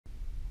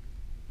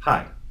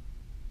Hi,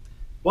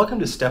 welcome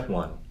to Step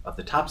 1 of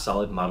the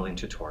TopSolid Modeling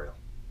tutorial.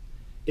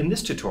 In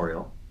this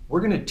tutorial,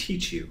 we're going to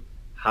teach you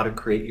how to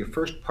create your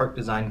first part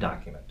design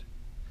document.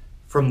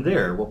 From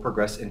there, we'll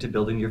progress into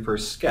building your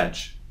first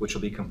sketch, which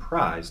will be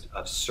comprised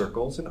of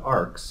circles and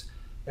arcs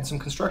and some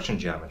construction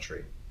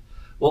geometry.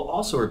 We'll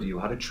also review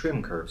how to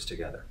trim curves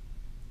together.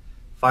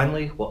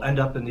 Finally, we'll end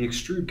up in the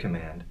Extrude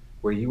command,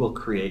 where you will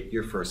create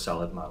your first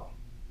solid model.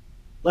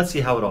 Let's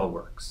see how it all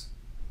works.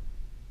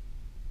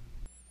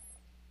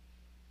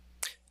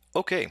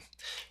 Okay,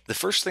 the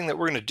first thing that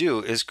we're going to do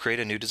is create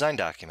a new design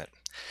document.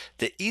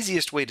 The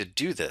easiest way to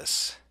do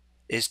this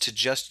is to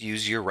just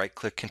use your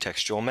right-click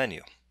contextual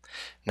menu.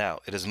 Now,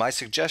 it is my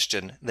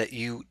suggestion that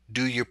you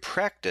do your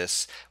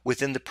practice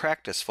within the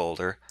practice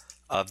folder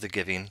of the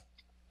given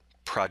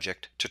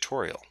project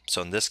tutorial.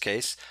 So in this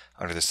case,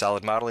 under the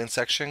solid modeling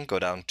section, go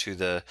down to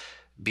the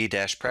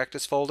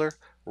B-practice folder,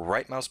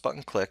 right mouse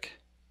button click,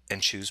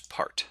 and choose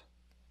part.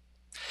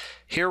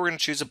 Here we're going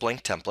to choose a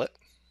blank template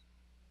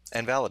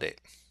and validate.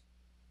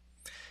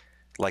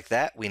 Like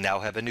that, we now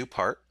have a new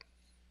part.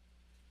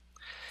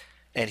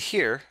 And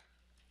here,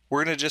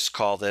 we're going to just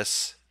call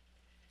this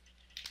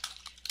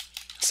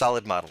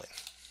solid modeling.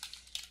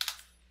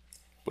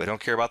 We don't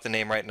care about the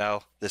name right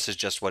now. This is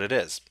just what it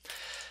is.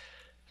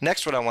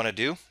 Next, what I want to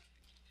do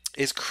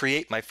is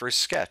create my first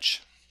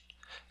sketch.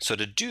 So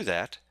to do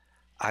that,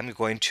 I'm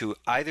going to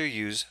either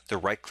use the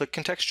right-click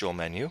contextual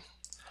menu,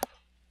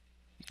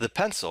 the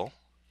pencil,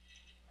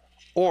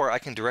 or I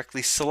can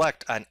directly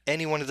select on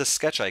any one of the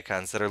sketch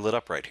icons that are lit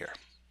up right here.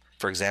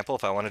 For example,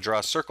 if I want to draw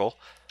a circle,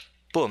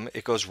 boom,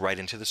 it goes right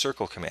into the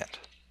circle command.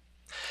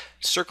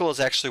 Circle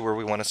is actually where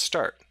we want to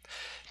start.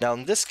 Now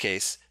in this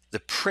case, the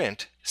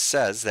print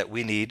says that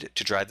we need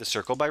to divide the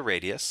circle by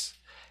radius,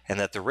 and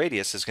that the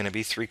radius is going to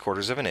be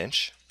 3/4 of an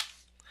inch,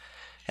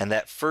 and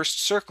that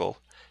first circle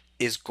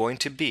is going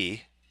to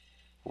be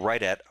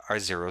right at our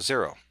 0,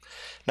 0.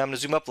 Now I'm going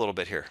to zoom up a little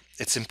bit here.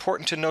 It's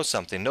important to know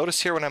something.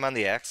 Notice here when I'm on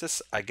the axis,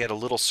 I get a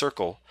little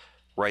circle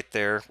right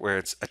there where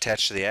it's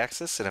attached to the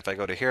axis, and if I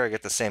go to here, I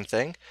get the same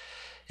thing.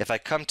 If I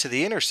come to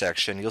the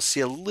intersection, you'll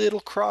see a little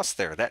cross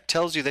there. That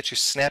tells you that you're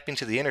snapping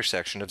to the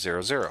intersection of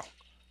 0, 0.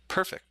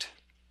 Perfect.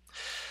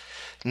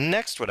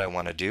 Next, what I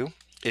want to do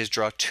is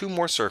draw two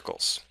more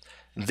circles.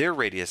 Their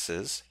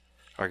radiuses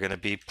are going to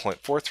be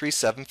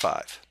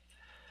 0.4375.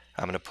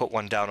 I'm going to put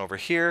one down over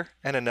here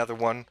and another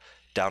one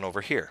down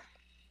over here.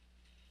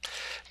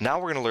 Now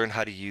we're going to learn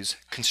how to use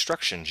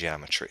construction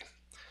geometry.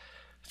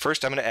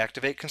 First, I'm going to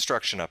activate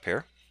construction up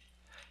here,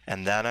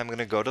 and then I'm going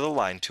to go to the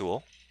line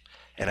tool,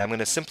 and I'm going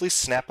to simply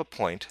snap a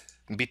point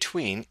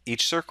between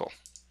each circle.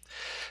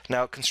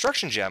 Now,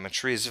 construction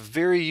geometry is a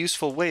very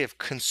useful way of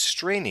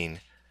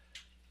constraining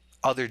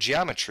other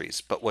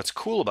geometries, but what's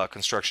cool about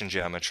construction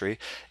geometry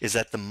is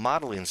that the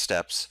modeling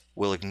steps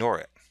will ignore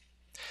it.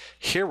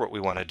 Here, what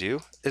we want to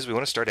do is we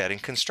want to start adding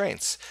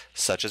constraints,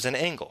 such as an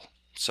angle.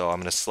 So I'm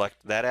going to select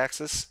that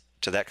axis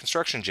to that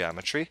construction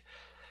geometry,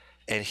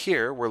 and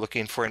here we're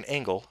looking for an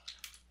angle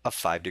of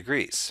 5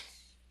 degrees.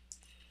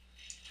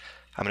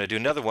 I'm going to do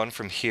another one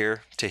from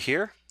here to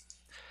here,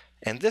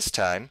 and this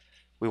time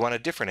we want a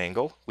different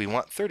angle. We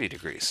want 30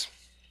 degrees.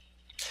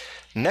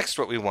 Next,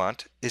 what we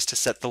want is to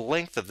set the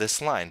length of this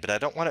line, but I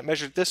don't want it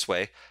measured this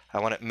way. I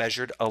want it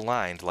measured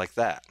aligned like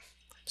that.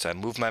 So I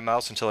move my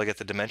mouse until I get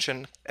the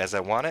dimension as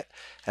I want it,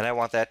 and I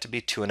want that to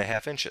be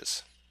 2.5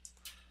 inches.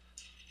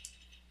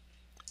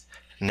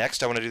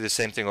 Next, I want to do the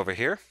same thing over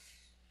here,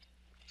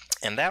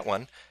 and that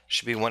one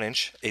should be 1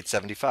 inch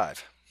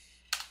 875.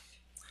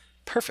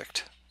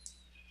 Perfect.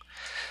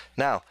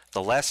 Now,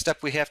 the last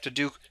step we have to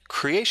do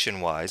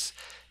creation-wise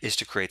is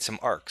to create some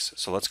arcs.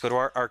 So let's go to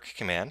our arc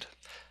command.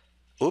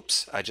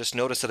 Oops, I just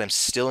noticed that I'm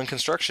still in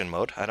construction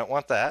mode. I don't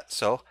want that,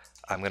 so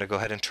I'm going to go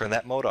ahead and turn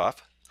that mode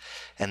off.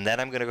 And then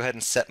I'm going to go ahead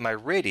and set my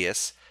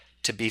radius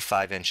to be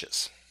 5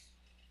 inches.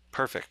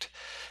 Perfect.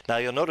 Now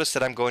you'll notice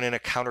that I'm going in a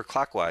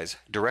counterclockwise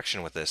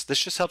direction with this. This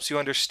just helps you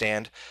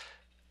understand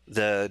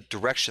the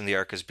direction the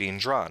arc is being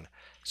drawn.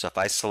 So if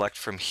I select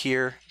from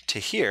here to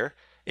here,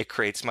 it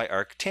creates my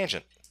arc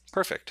tangent.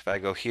 Perfect. If I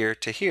go here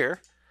to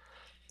here,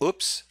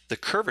 oops, the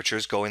curvature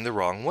is going the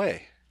wrong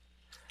way.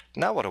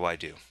 Now what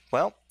do?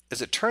 Well,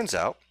 as it turns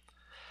out,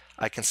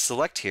 I can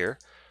select here,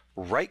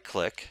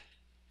 right-click,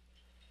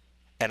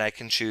 and I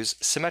can choose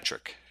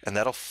symmetric, and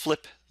that'll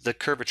flip the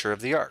curvature of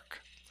the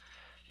arc.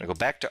 I'm going to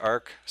go back to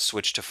arc,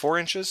 switch to 4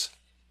 inches,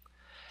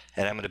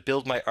 and I'm going to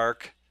build my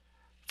arc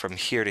from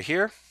here to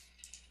here,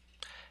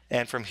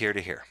 and from here to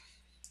here.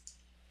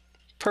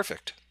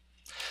 Perfect.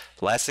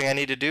 The last thing I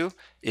need to do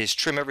is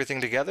trim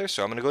everything together,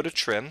 so I'm going to go to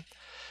trim.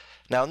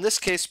 Now in this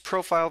case,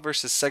 profile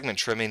versus segment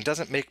trimming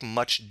doesn't make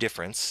much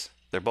difference.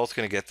 They're both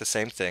going to get the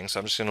same thing, so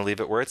I'm just going to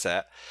leave it where it's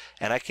at.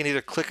 And I can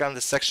either click on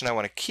the section I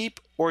want to keep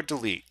or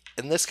delete.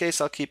 In this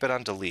case, I'll keep it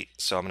on delete.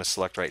 So I'm going to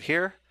select right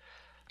here.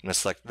 I'm going to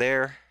select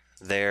there,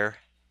 there,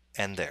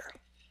 and there.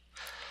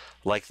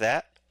 Like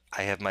that,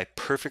 I have my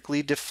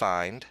perfectly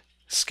defined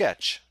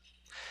sketch.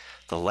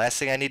 The last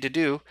thing I need to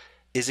do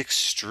is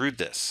extrude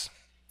this.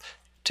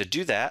 To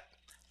do that,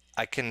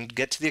 I can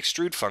get to the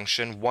extrude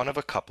function one of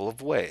a couple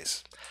of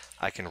ways.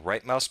 I can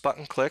right mouse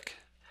button click,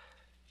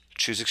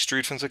 choose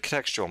extrude from the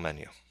contextual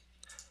menu.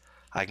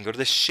 I can go to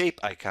the shape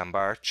icon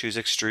bar, choose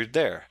extrude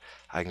there.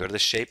 I can go to the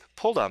shape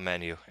pull down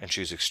menu and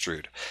choose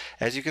extrude.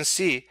 As you can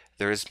see,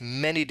 there's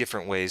many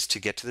different ways to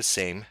get to the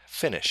same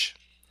finish.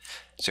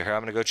 So here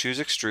I'm going to go choose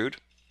extrude.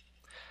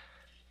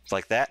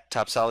 Like that,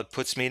 TopSolid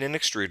puts me in an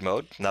extrude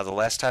mode. Now the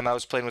last time I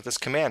was playing with this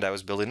command, I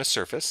was building a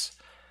surface.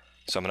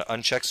 So I'm going to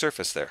uncheck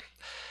surface there.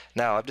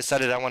 Now I've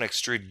decided I want to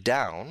extrude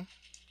down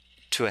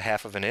to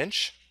 1/2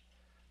 inch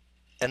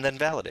and then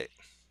validate.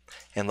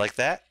 And like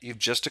that, you've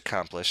just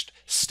accomplished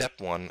step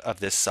 1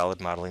 of this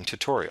solid modeling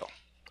tutorial.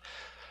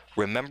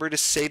 Remember to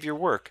save your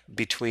work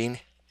between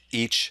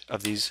each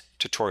of these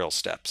tutorial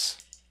steps.